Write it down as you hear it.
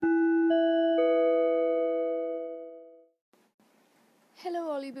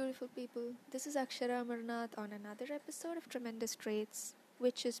beautiful people. This is Akshara Amarnath on another episode of Tremendous Traits,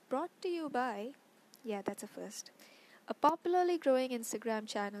 which is brought to you by, yeah, that's a first, a popularly growing Instagram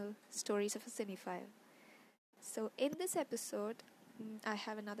channel, Stories of a Cinephile. So, in this episode, I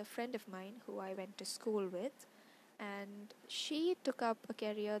have another friend of mine who I went to school with, and she took up a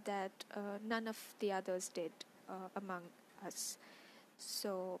career that none of the others did among us.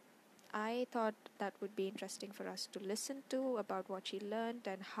 So, I thought that would be interesting for us to listen to about what she learned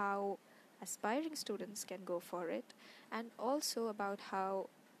and how aspiring students can go for it, and also about how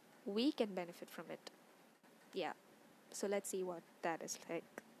we can benefit from it. Yeah, so let's see what that is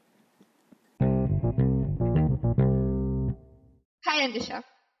like. Hi, Andisha.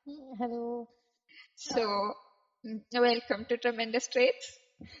 Hello. So, welcome to Tremendous Traits.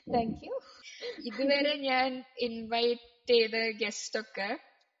 Thank you. ഇതുവരെ ഞാൻ invite ചെയ്ത guest ഒക്കെ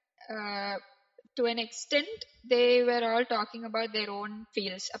to N extent they were all talking about their own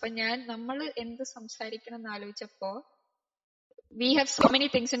fields. അപ്പൊ നമ്മൾ എന്ത് സംസാരിക്കണം എന്ന് ആലോചിച്ചപ്പോ we have so many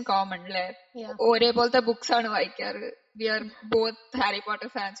things in common അല്ലേ? ഒരേപോലത്തെ ബുക്സ് ആണ് വായിക്കാറ്. V are both Harry Potter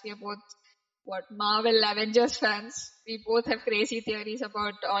fans. V are both Marvel Avengers fans. We both have crazy theories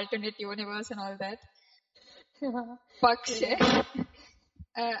about alternate universe and all that. Pakshe.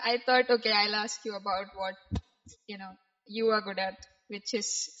 I thought, okay, I'll ask you about what you are good at, which is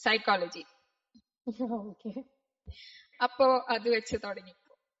psychology. Okay. Appo adu vechu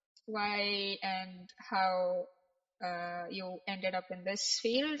thodangikko. Why and how you ended up in this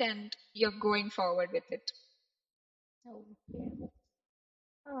field and you're going forward with it. Okay.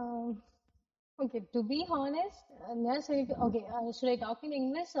 Okay, to be honest, should I talk in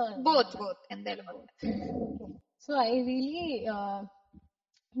English or? Both. എന്തായാലും Okay. So I really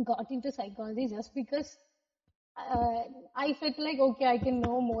got into psychology just because I felt like, okay, I can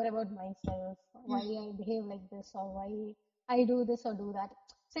know more about myself, why I behave like this or why I do this or do that.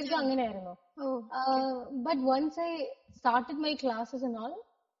 So it's അങ്ങനെയായിരുന്നു. But once I started my classes and all,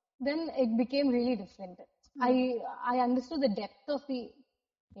 then it became really different. I understood the depth of the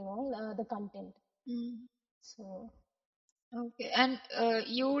the content. So okay, and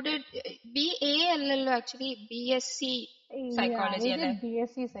you did BA actually BSc psychology. Yeah, I did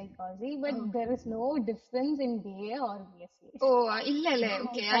BSc psychology, but there is no difference in BA or BSc. Oh, illa.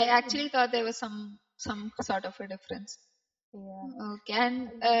 Okay, I actually thought there was some sort of a difference. Yeah. Okay, and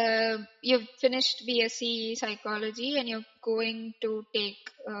you've finished BSc psychology and you're going to take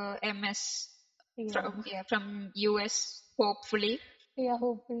MS from US hopefully. Yeah,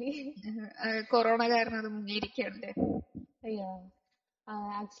 hopefully. Corona കാരണം അത് മുങ്ങിയിരിക്കണ്ടേ? Yeah.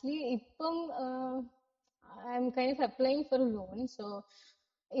 Actually, I'm kind of applying for a loan, so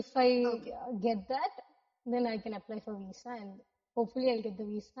if I get that, then I can apply for visa and hopefully I'll get the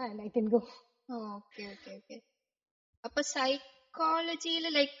visa and I can go. Okay. അപ്പൊ സൈക്കോളജിയിൽ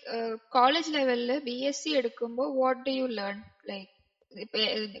like college ലെവലില് BSc എടുക്കുമ്പോ what do you learn? Like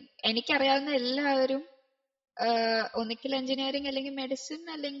എനിക്കറിയാവുന്ന എല്ലാവരും ഒന്നിക്കൽ engineering അല്ലെങ്കിൽ medicine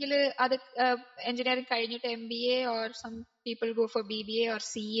അല്ലെങ്കിൽ അത് engineering കഴിഞ്ഞിട്ട് MBA or some people go for BBA or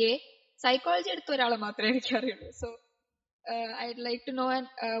CA. Psychology എടുത്ത ഒരാളെ മാത്രമേ എനിക്കറിയുള്ളൂ. So I'd like to know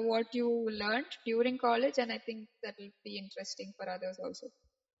what you learned during college, and I think that will be interesting for others also.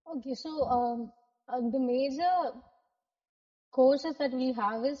 Okay, so the major courses that we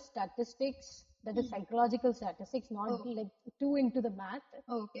have is statistics, that is psychological statistics, not like too into the math.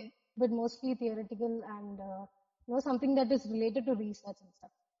 Okay. But mostly theoretical and something that is related to research and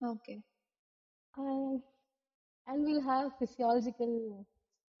stuff. Okay. And we'll have physiological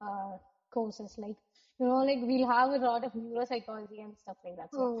courses like we'll have a lot of neuropsychology and stuff like that.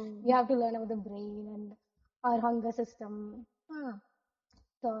 So we have to learn about the brain and our hunger system,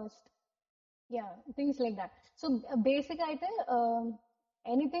 thirst, things like that. So basic item,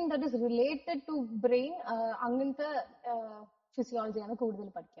 anything that is related to brain, അങ്ങനത്തെ physiology ആണ് കൂടുതൽ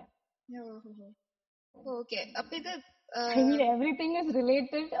പഠിക്കാൻ. Okay. അപ്പൊ ഇത് I mean everything is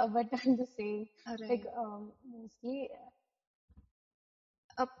related, but I'm just saying like mostly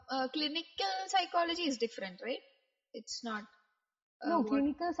clinical psychology is different, right? It's not no,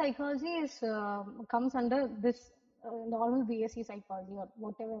 clinical psychology is comes under this normal BSc psychology or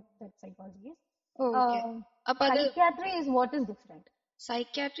whatever that psychology is. Okay. Psychiatry is what is different.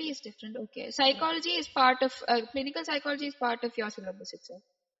 Psychiatry is different. Okay. Psychology is part of clinical psychology is part of your syllabus itself.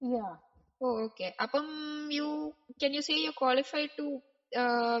 Yeah. Oh, okay. Apam can you say you're qualified to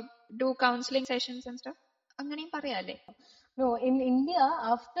do counseling sessions and stuff? അങ്ങനെയും പറയാല്ലേ? No, in India,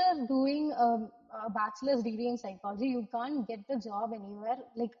 after doing a bachelor's degree in psychology, you can't get a job anywhere.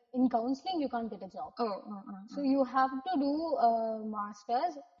 Like in counseling, you can't get a job. Oh. So you have to do a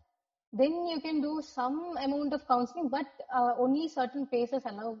master's then you can do some amount of counseling, but only certain places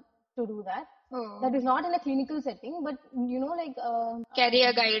allow to do that. Oh, That is not in a clinical setting, but like career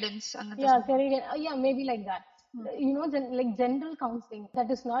guidance അങ്ങനത്തെ yeah, സംഭവം. yeah, maybe like that. Like general counseling that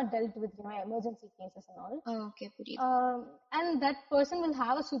is not dealt with, emergency cases and all. Okay, புரியுது. And that person will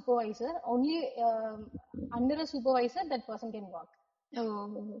have a supervisor. Only under a supervisor that person can work.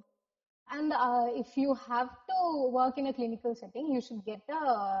 Oh, And if you have to work in a clinical setting, you should get a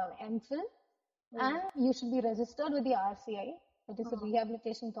MPhil and you should be registered with the RCI, that is the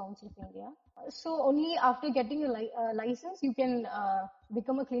Rehabilitation Council of India. So only after getting a license, you can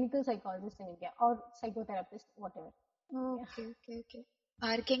become a clinical psychologist in India or psychotherapist, whatever. okay.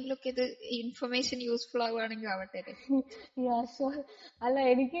 ആർക്കെങ്കിലൊക്കെ ഇത് information useful ആവുകയാണെങ്കിൽ ആവട്ടെ. Yeah, so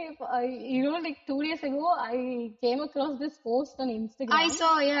like 2 days ago, I came across this post on Instagram.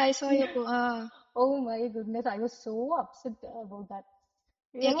 I saw your Oh my goodness, I was so upset about that.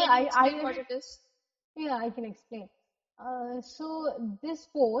 Yeah, can you explain what it is? Yeah, I can explain. So this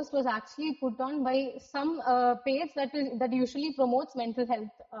post was actually put on by some page that usually promotes mental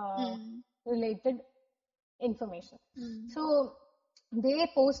health related information. So they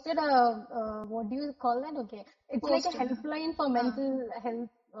posted a what do you call that? Okay, it's like a helpline for mental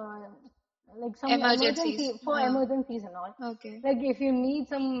health, like some emergency for emergencies and all. Okay. Like if you need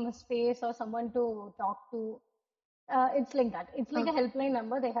some space or someone to talk to, it's like that. It's like a helpline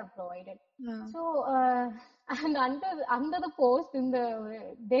number they have provided. So and under the post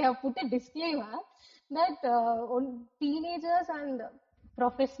they have put a disclaimer that teenagers and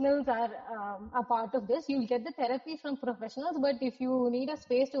professionals are a part of this. You'll get the therapy from professionals, but if you need a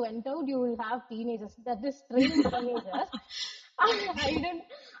space to vent out, you will have teenagers. That is trained teenagers. I didn't.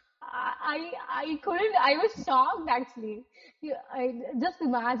 I couldn't. I was shocked actually. I just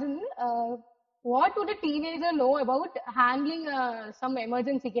imagine. What would a teenager know about handling some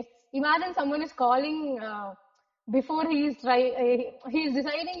emergency case? Imagine someone is calling before he's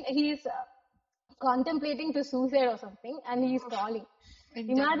deciding, he's contemplating to suicide or something, and he's calling.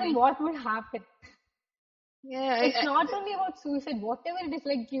 Imagine what would happen. Yeah, it's not only about suicide. Whatever it is,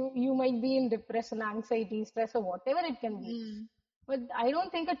 like you might be in depression, anxiety, stress, or whatever it can be. But I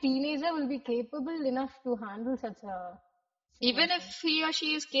don't think a teenager will be capable enough to handle such a. Even if he or she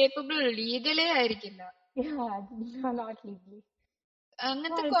is capable, legally ആയിരിക്കില്ല. Yeah, not legally.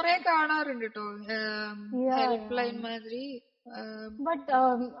 അങ്ങനത്തെ കുറെ കാണാറുണ്ട് കേട്ടോ, help line മാതിരി. But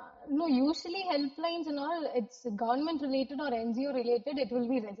no, usually helplines and all, it's government related or NGO related, it will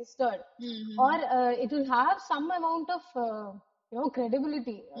be registered. Or it will have some amount of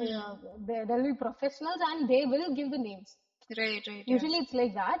credibility. There will be professionals and they will give the names. Right. Usually it's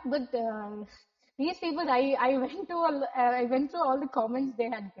like that, but these people, I went through all the comments they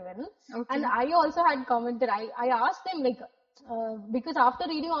had given, and I also had commented. I asked them like, because after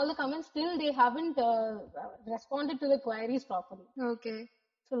reading all the comments, still they haven't responded to the queries properly. Okay.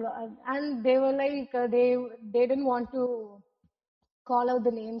 So and they were like they didn't want to call out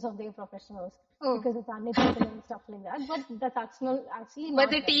the names of their professionals because it's unethical and stuff like that. But that's actually not. But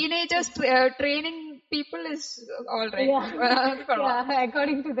the teenagers training people is all right. Yeah,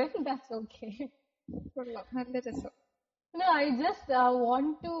 according to them, that's okay. No, I just want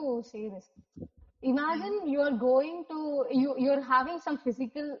to say this. Imagine you're going to you're having some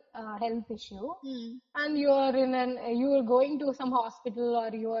physical health issue, and you're going to some hospital or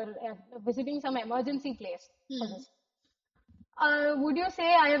you're visiting some emergency place for this. Would you say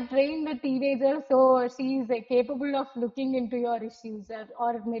I have trained a teenager so she is capable of looking into your issues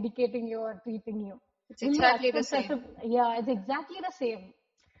or medicating you or treating you? It's exactly the same. It's exactly the same.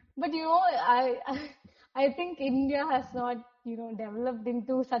 But I think India has not developed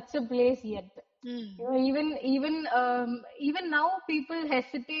into such a place yet. Even now people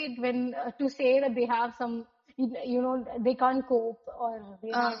hesitate when to say that they have some they can't cope or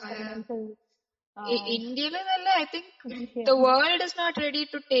they have some mental. India I think the world is not ready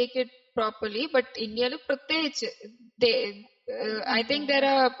to take it properly, but India പ്രത്യേകിച്ച് I think there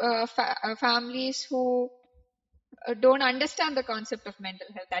are families who don't understand the concept of mental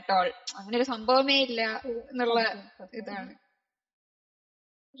health at all. അങ്ങനെ ഒരു സംഭവമേ ഇല്ല എന്നുള്ള ഇതാണ്.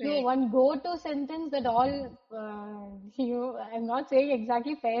 No, one go-to sentence that all, I'm not saying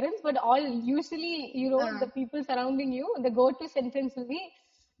exactly parents, but all usually, the people surrounding you, the go-to sentence will be,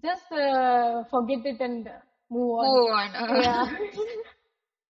 just forget it and move on. Yeah.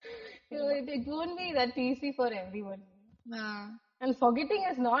 It won't be that easy for everyone. And forgetting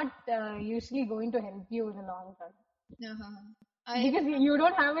is not usually going to help you in the long run. Because you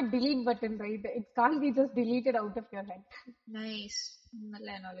don't have a delete button, right? It can't be just deleted out of your head. Nice.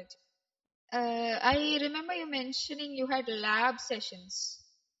 Knowledge. I remember you mentioning you had lab sessions.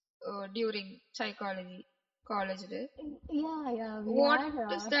 during psychology college? Yeah, we What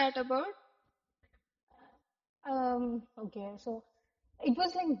had. is that about? Okay, so it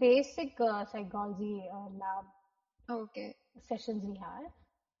was like basic psychology lab Okay. sessions we had.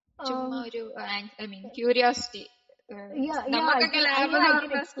 ചുമ്മാ Um, ഒരു I mean curiosity. yeah, നമുക്കൊക്കെ lab എന്ന് I can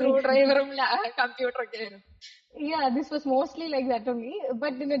പറഞ്ഞ screw explain. ഡ്രൈവറും computer ഒക്കെ ആയിരുന്നു. Yeah, this was mostly like that only,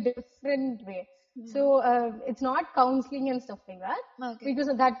 but in a different way. So it's not counseling and stuff like that, Okay. because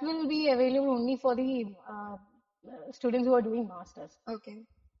that will be available only for the students who are doing masters. Okay.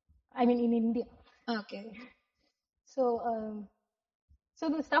 I mean, in India. Okay. So, so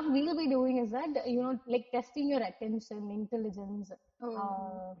the stuff we'll be doing is that, like testing your attention, intelligence,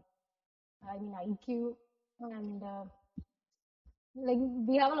 I mean IQ, and like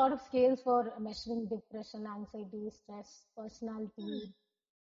we have a lot of scales for measuring depression, anxiety, stress, personality,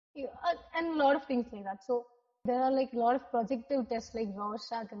 and a lot of things like that. So there are like a lot of projective tests like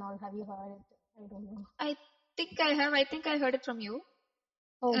Rorschach and all. Have you heard it? I don't know. I think I have. I think I heard it from you.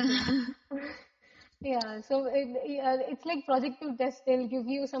 Okay. Yeah, so it's like projective test. They'll give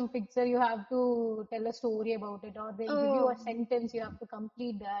you some picture, you have to tell a story about it, or they'll give you a sentence, you have to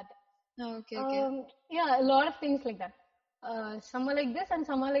complete that. Okay. Yeah, a lot of things like that. Some are like this, and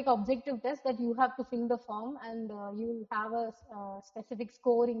some are like objective tests that you have to fill the form, and you'll have a specific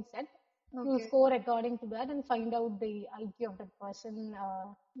scoring set. You'll score according to that and find out the IQ of that person,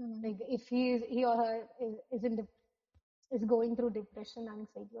 like if he or her is going through depression,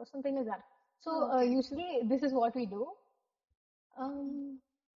 anxiety, or something like that. So usually this is what we do.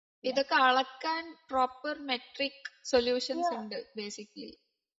 ഇതൊക്കെ അളക്കാൻ proper metric solutions ഉണ്ട് basically.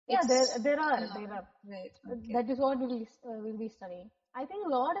 Yeah, there are. Right. That is what we'll be studying. I think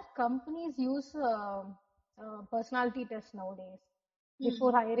a lot of companies use personality tests nowadays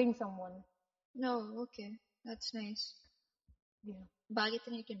before hiring someone. No, okay, that's nice. Yeah.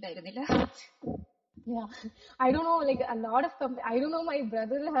 ഭാഗ്യത്തിന് എനിക്ക് ഉണ്ടായിരുന്നില്ല. Yeah, I don't know. Like a lot of I don't know. My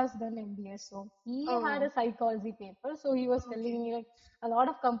brother has done MBA, so he had a psychology paper. So he was telling me like a lot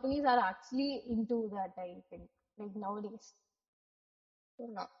of companies are actually into that. I think like nowadays.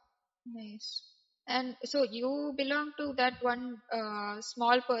 Nice. And so you belong to that one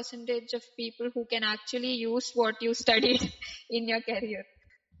small percentage of people who can actually use what you studied in your career.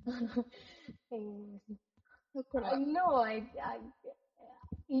 No,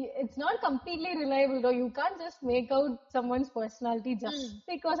 it's not completely reliable though. You can't just make out someone's personality just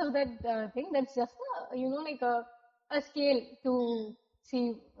because of that thing. That's just like a scale to see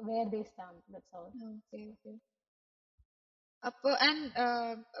where they stand. That's all. Okay. And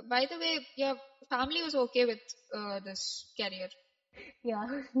by the way, your family was okay with this career? Yeah,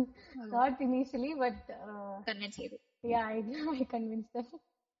 not initially, but yeah, I convinced them.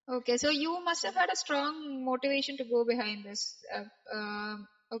 Okay, so you must have had a strong motivation to go behind this.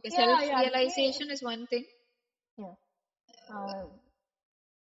 Okay, self-realization is one thing. Yeah.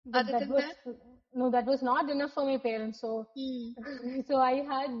 That was not enough for my parents. So, so I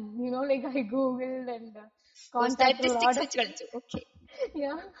had, like I googled and contacted a lot of. Okay.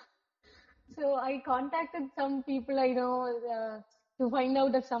 Yeah. So I contacted some people I know to find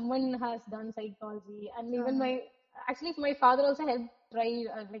out if someone has done psychology, and even my father also helped try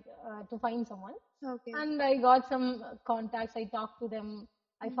to find someone. Okay. And I got some contacts. I talked to them.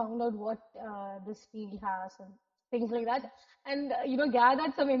 I found out what this field has and things like that, and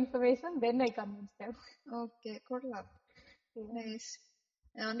gathered some information. Then I convinced them. Okay, good luck. Nice.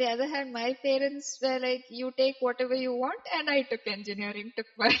 On the other hand, my parents were like, you take whatever you want, and I took engineering,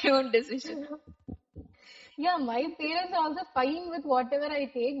 took my own decision. Yeah, my parents are also fine with whatever I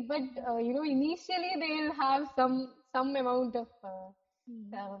take, but initially they'll have some amount of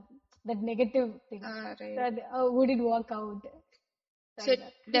that negative thing. Right. That would it work out? So it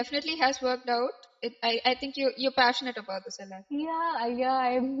definitely has worked out. I think you're passionate about this a lot. Yeah,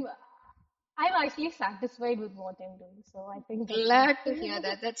 I'm actually satisfied with what I'm doing, so I think. Glad to hear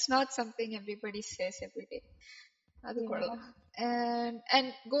that. That's not something everybody says every day. And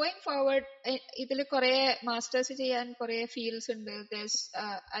going forward, ഇതില് കുറെ masters ചെയ്യാൻ കുറെ fields ഉണ്ട്. There's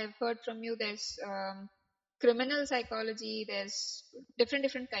I've heard from you. There's criminal psychology. There's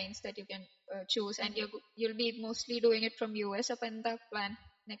different kinds that you can choose, and you'll be mostly doing it from US. Appo endha plan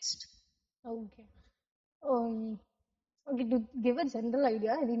next? Okay. Okay, to give a general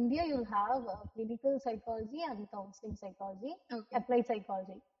idea, in India you'll have clinical psychology and counseling psychology, applied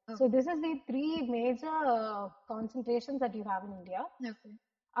psychology. So this is the three major concentrations that you have in India. Okay.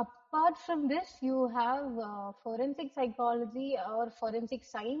 Apart from this, you have forensic psychology or forensic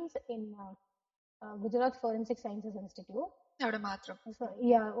science in Gujarat Forensic Sciences Institute. Avada matram. So,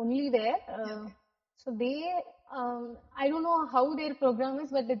 yeah, only there. So I don't know how their program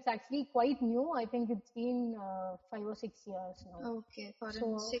is, but it's actually quite new. I think it's been 5 or 6 years now. Okay, So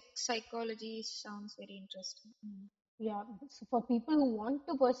forensic psychology sounds very interesting. yeah, so for people who want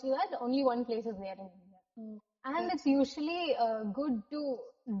to pursue that, only one place is there in India. And it's usually good to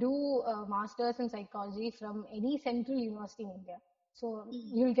do a master's in psychology from any central university in India. So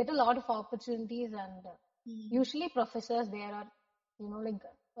you'll get a lot of opportunities, and usually professors there are, like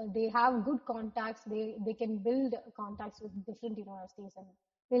they have good contacts. They can build contacts with different universities, and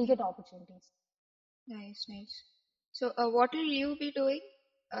they'll get opportunities. Nice, nice. So, what will you be doing?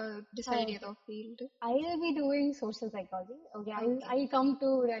 Decide Okay. the field. I will be doing social psychology. Okay, Okay. I'll come to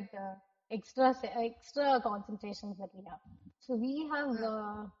that extra concentrations that we have. So we have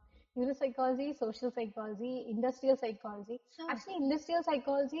neuropsychology, social psychology, industrial psychology. Oh, Actually, industrial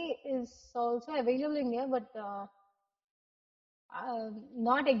psychology is also available in here, but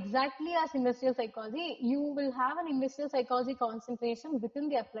not exactly as industrial psychology. You will have an industrial psychology concentration within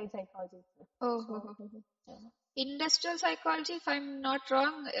the applied psychology. oh, So, yeah. Industrial psychology, if I'm not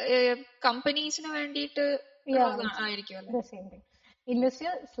wrong, കമ്പനീസിന് വേണ്ടിയിട്ട് Yeah, it's ആയിരിക്കും അല്ലേ? the same thing.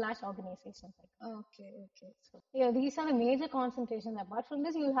 Industrial/organization psychology. Okay, okay. So, yeah, these are the major concentrations. Apart from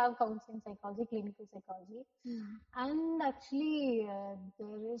this, you'll have counseling psychology, clinical psychology, and actually,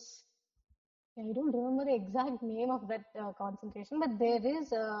 there is. I don't remember the exact name of that concentration, but there is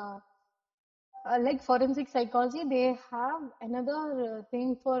like forensic psychology. They have another thing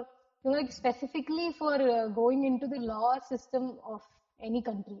for like specifically for going into the law system of any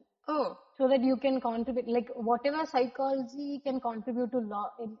country, Oh, so that you can contribute, like whatever psychology can contribute to law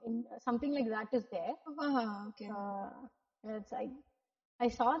in something like that is there. okay. It's, I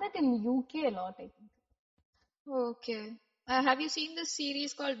saw that in UK a lot, I think. Okay. Have you seen this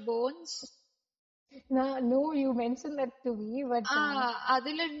series called Bones? No, you mentioned that to me, but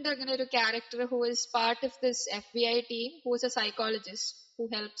അതിലുണ്ട് അങ്ങനെ ഒരു character who is part of this FBI team who is a psychologist who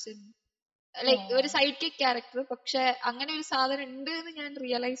helps in like ഒരു side kick character. പക്ഷെ അങ്ങനെ ഒരു സാധനം ഉണ്ട് എന്ന് ഞാൻ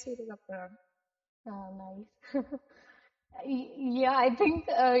റിയലൈസ് ചെയ്തത് അപ്പോഴാണ്. nice. Yeah, I think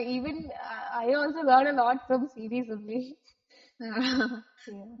even I also learn a lot from series only.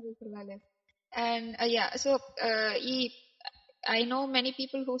 Yeah. And yeah, so I know many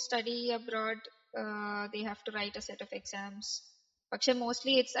people who study abroad, they have to write a set of exams. പക്ഷെ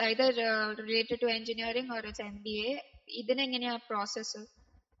mostly it's either related to engineering or it's MBA. ഇതിനെങ്ങനെയാ process?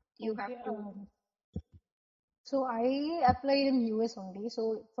 You have to. So I applied in US only. So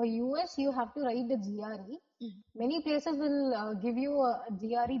for US, you have to write the GRE. Many places will give you a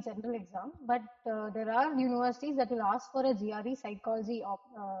GRE general exam, but there are universities that will ask for a GRE psychology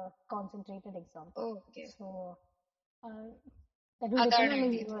concentrated exam. Okay. So that will depend on the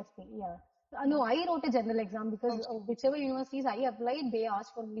എഴുതിയത്. university. Yeah. No, I wrote a general exam because whichever universities I applied, they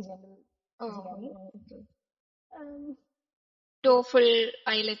asked for the general GRE. Okay. Um, TOEFL,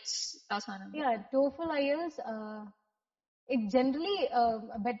 IELTS, ആ സാധനം. Yeah, TOEFL, IELTS. It's generally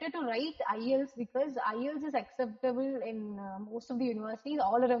better to write IELTS because IELTS is acceptable in most of the universities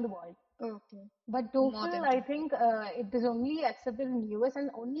all around the world. Okay. But TOEFL, I think it is only accepted in US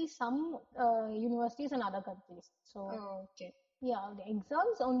and only some universities in other countries. So Okay. yeah, the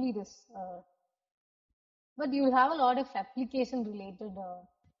exams only this. But you'll have a lot of application related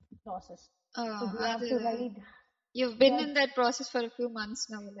process. So you have to write. You've been in that process for a few months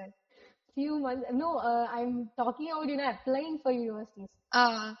now, like. Few months. No, I'm talking about applying for universities.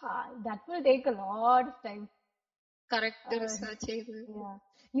 That will take a lot of time. Correct research ചെയ്ത്. Yeah,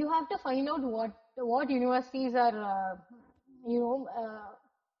 you have to find out what universities are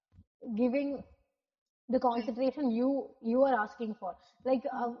giving the concentration you are asking for. Like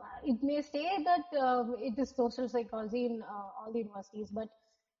it may say that it is social psychology in all the universities, but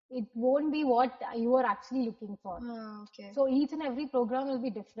it won't be what you are actually looking for. Okay. So each and every program will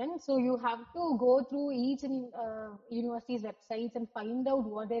be different. So you have to go through each university's websites and find out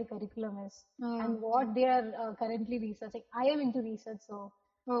what their curriculum is and what they are currently researching. I am into research, so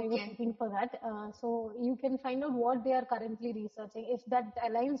I was looking for that. So you can find out what they are currently researching. If that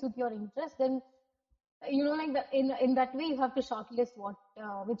aligns with your interest, then like in that way you have to shortlist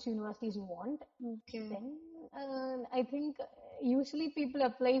which universities you want. Okay. Then I think usually people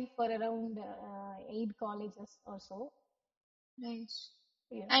apply for around 8 colleges or so. Nice.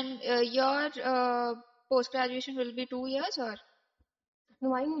 Yeah. And your post graduation will be 2 years or? No,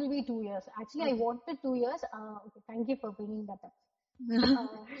 mine will be 2 years. Actually, I wanted 2 years. Okay, thank you for bringing that up.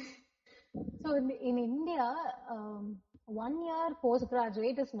 So in India, 1 year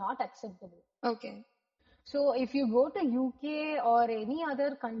postgraduate is not acceptable. Okay. So if you go to UK or any other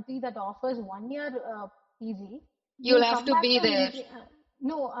country that offers 1 year PG, you'll have to be there.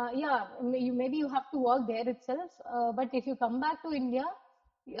 No, yeah, maybe you have to work there itself. But if you come back to India,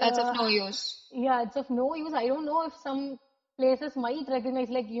 That's of uh, no use. yeah, it's of no use. I don't know if some places might recognize,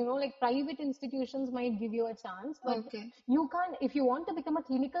 like, like private institutions might give you a chance, but Okay. you can't, if you want to become a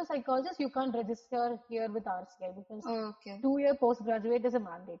clinical psychologist, you can't register here with RCI because Okay. 2-year postgraduate is a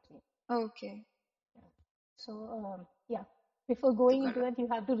mandatory. Okay. So, yeah, before അത് going into കൊള്ളാം. that, you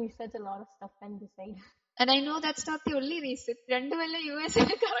have to research a lot of stuff and decide. And I know that's not the only reason. 2 Kollam US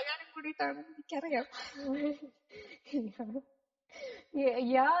കറങ്ങാനും കൂടിയിട്ടാണെന്ന് എനിക്കറിയാം. Yeah,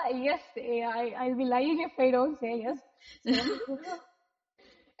 yeah, yes, yeah, I'll be lying if I don't say yes. So,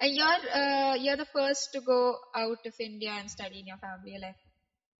 And you're the first to go out of India and study in your family, like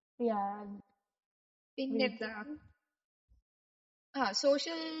yeah, we പിന്നെന്താ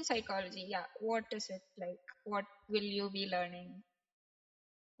social psychology. Yeah, what is it like? What will you be learning?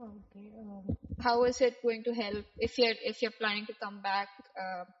 okay. How is it going to help if you're planning to come back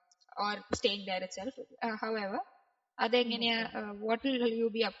or staying there itself? However, അതെങ്ങനെയാ Okay. what will you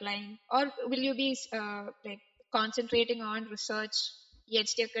be applying, or will you be like concentrating on research?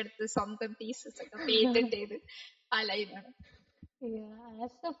 PhD ഒക്കെ എടുത്ത് സ്വന്തം thesis ഒക്കെ patent ചെയ്ത് ആ ലൈനാണ്. Yeah,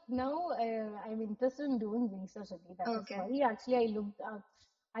 as of now, I'm interested in doing research only. That is Okay. why actually I looked up.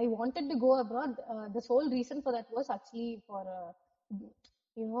 I wanted to go abroad. The sole reason for that was actually for,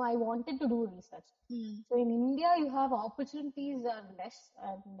 I wanted to do research. Hmm. So in India, you have opportunities are less,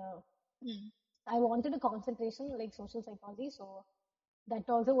 and Hmm. I wanted a concentration like social psychology. So that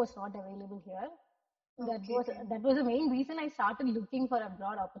also was not available here. That Okay, was okay. that was the main reason I started looking for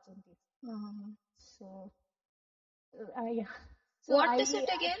abroad opportunities. Uh-huh. So, yeah. So What is it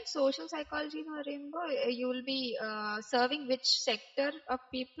again? Social psychology എന്ന് പറയുമ്പോൾ you will be serving which sector of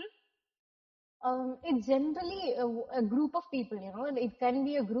people? It's generally a group of people, it can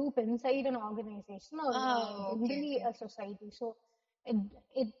be a group inside an organization or Oh, okay, generally okay, a society. So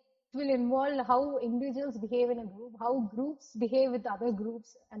it will involve how individuals behave in a group, how groups behave with other groups,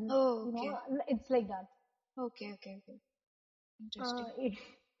 and oh, okay, it's like that. okay, okay, okay. Interesting.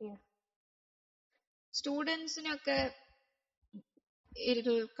 Yeah. Students it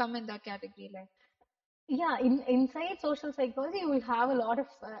will come in that category, like. Yeah, inside social psychology, you will have a lot of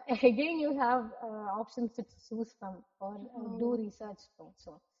again you have options to choose from or do Oh, research from.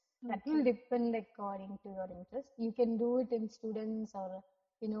 So that will okay. depend according to your interest. You can do it in students or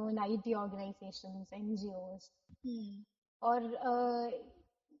in IT organizations, NGOs, Hmm. or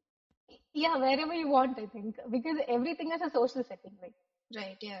yeah, wherever you want. I think because everything is a social setting, right?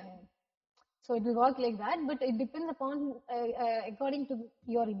 Right, yeah. Yeah. So it will work like that, but it depends upon according to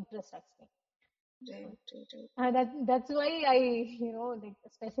your interest actually. Right, right, right. That's why I like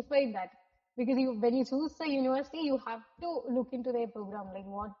specified that because when you choose a university you have to look into their program, like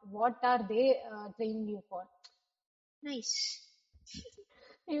what are they training you for. Nice.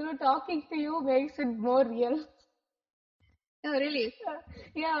 Talking to you makes it more real. Oh, really?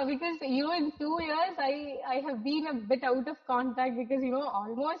 Yeah, because in 2 years I have been a bit out of contact because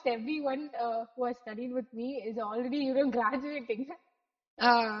almost everyone who has studied with me is already graduating.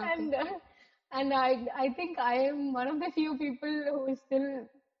 Ah, okay. and I think I am one of the few people who is still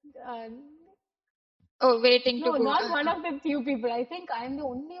uh, Oh, waiting to no, go. not one of the few people. I think I am the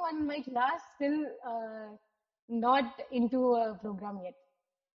only one in my class still not into a program yet.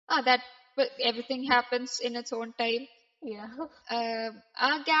 That but everything happens in its own time. Yeah. ആ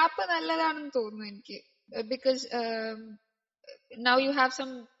gap നല്ലതാണെന്ന് തോന്നുന്നു എനിക്ക് because now you have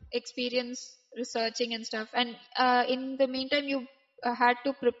some experience researching and stuff, and in the meantime you had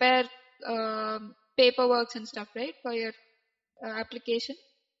to prepare paperworks and stuff, right, for your application.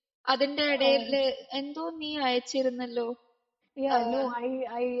 അതിന്റെ Uh, ഇടയിൽ എന്തോ നീ അയച്ചിരുന്നല്ലോ. yeah, uh, no,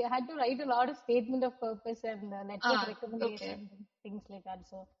 I had to write a lot of statement of purpose and letter of okay. recommendation and things like that.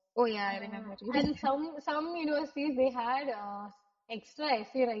 So, Oh yeah, I remember reading and that. some universities they had extra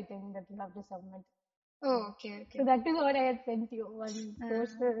essay writing that you have to submit. Oh, okay, So okay. that is what I had sent you one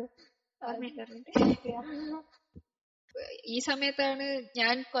social. Uh, ഓർമ്മയുണ്ട്. yeah. ഈ സമയത്താണ്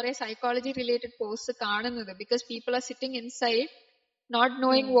ഞാൻ കുറെ psychology related post കാണുന്നത്, because people are sitting inside not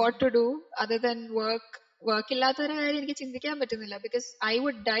knowing what to do other than work ഇല്ലാത്തവരുടെ കാര്യം എനിക്ക് ചിന്തിക്കാൻ പറ്റുന്നില്ല, because I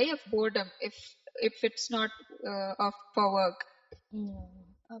would die of boredom if it's not of for work. Yeah.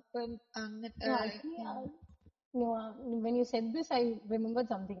 അപ്പം No, actually, when you said this, I remembered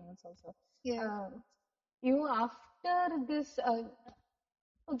something else also. Uh, after this,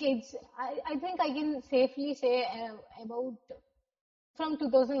 okay, I think I can safely say about from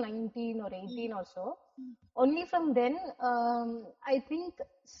 2019 or 18 or so. Only from then, I think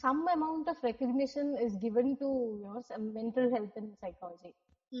some amount of recognition is given to some mental health and psychology.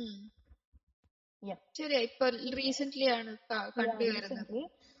 Yeah. ശരിയാ, ഇപ്പൊ recent ആണ് Yeah, കണ്ടുവരുന്നത്. recently.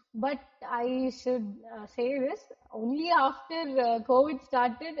 But I should say this, only after COVID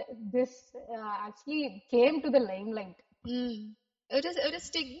started, this actually came to the limelight. ഒരു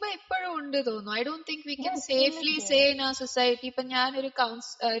stigma ഇപ്പോഴും ഉണ്ട് തോന്നുന്നു. I don't think we Yeah, can it still safely is say there. In ആ society. ഇപ്പൊ ഞാനൊരു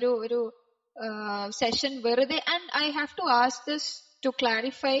ഒരു session വെറുതെ, and I have to ask this to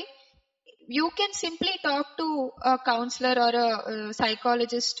clarify, you can simply talk to a counselor or a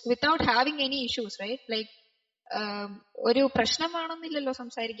psychologist without having any issues, right? Like ഒരു പ്രശ്നമാണെന്നില്ലല്ലോ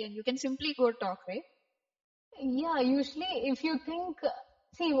സംസാരിക്കാൻ. You can simply go talk, right? Yeah, usually if you think,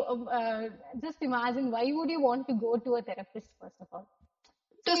 see, just imagine, why would you want to go to a therapist first of all?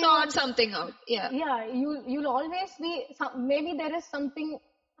 To sort something out. Yeah. Yeah, you'll always be maybe there is something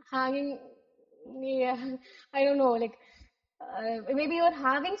hanging. Yeah, I don't know, like maybe you're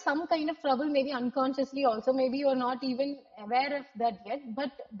having some kind of trouble, maybe unconsciously also, maybe you're not even aware of that yet,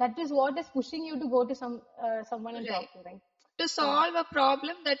 but that is what is pushing you to go to someone and talk to, right? To solve a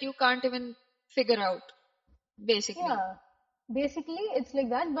problem that you can't even figure out, basically. Yeah, basically it's like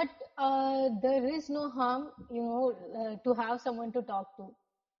that, but there is no harm, to have someone to talk to.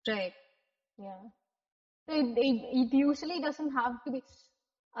 Right. Yeah. So it usually doesn't have to be,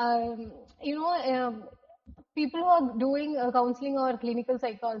 people who are doing counseling or clinical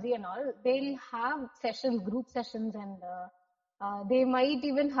psychology and all, they'll have sessions, group sessions, and they might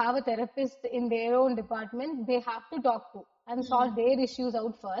even have a therapist in their own department they have to talk to and sort their issues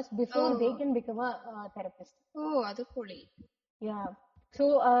out first before they can become a therapist. Oh, adu poli. Yeah. So,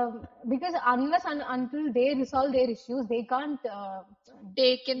 because unless until they resolve their issues, they can't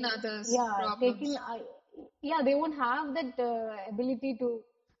take in others' problems. They won't have that ability to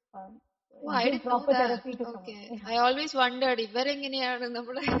I give didn't know proper that. therapy to Okay. someone. I always wondered ഇവരെങ്ങനെയാണ്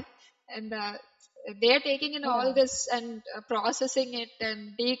നമ്മളെ എന്താ, they are taking in all this and processing it and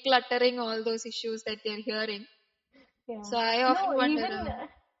decluttering all those issues that they're hearing. Yeah. So I often wonder.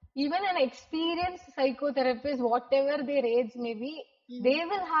 Even an experienced psychotherapist, whatever their age may be, they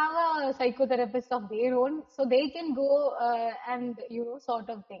will have a psychotherapist of their own, so they can go and sort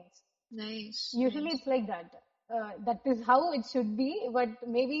of things. Nice. Usually it's like that. That is how it should be, but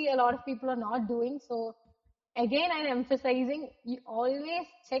maybe a lot of people are not doing so. Again, I'm emphasizing, you always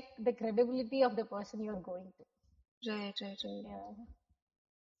check the credibility of the person you're going to. Right. Yeah.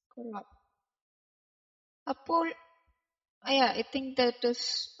 Cool. അപ്പോൾ I think that is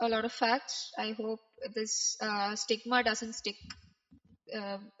a lot of facts. I hope this stigma doesn't stick.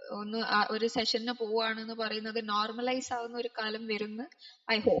 ഒന്ന് ഒരു സെഷന് പോവാണെന്ന് പറയുന്നത് normalise ആവുന്ന ഒരു കാലം വരുന്നു.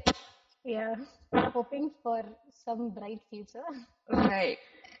 I hope. Yeah, hoping for some bright future. Right.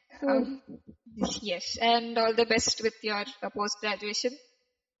 Yes, and all the best with your post graduation.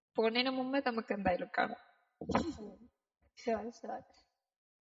 പോണേന് മുമ്പ് നമുക്ക് എന്തായാലും കാണാം. Sure.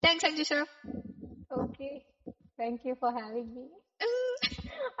 Thanks, Anjusha. Okay. Thank you for having me.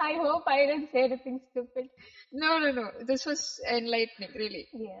 I hope I didn't say anything stupid. No. This was enlightening, really.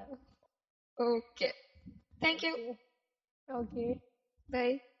 Yeah. Okay. Thank you. Okay.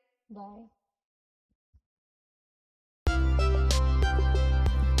 Bye. Bye.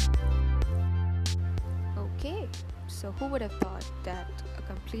 Okay, so who would have thought that a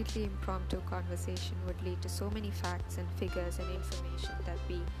completely impromptu conversation would lead to so many facts and figures and information that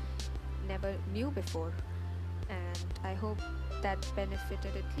we never knew before? And I hope that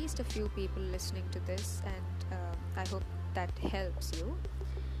benefited at least a few people listening to this, and I hope that helps you.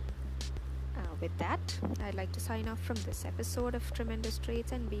 With that, I'd like to sign off from this episode of Tremendous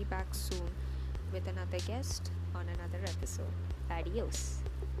Traits and be back soon with another guest on another episode. Adios.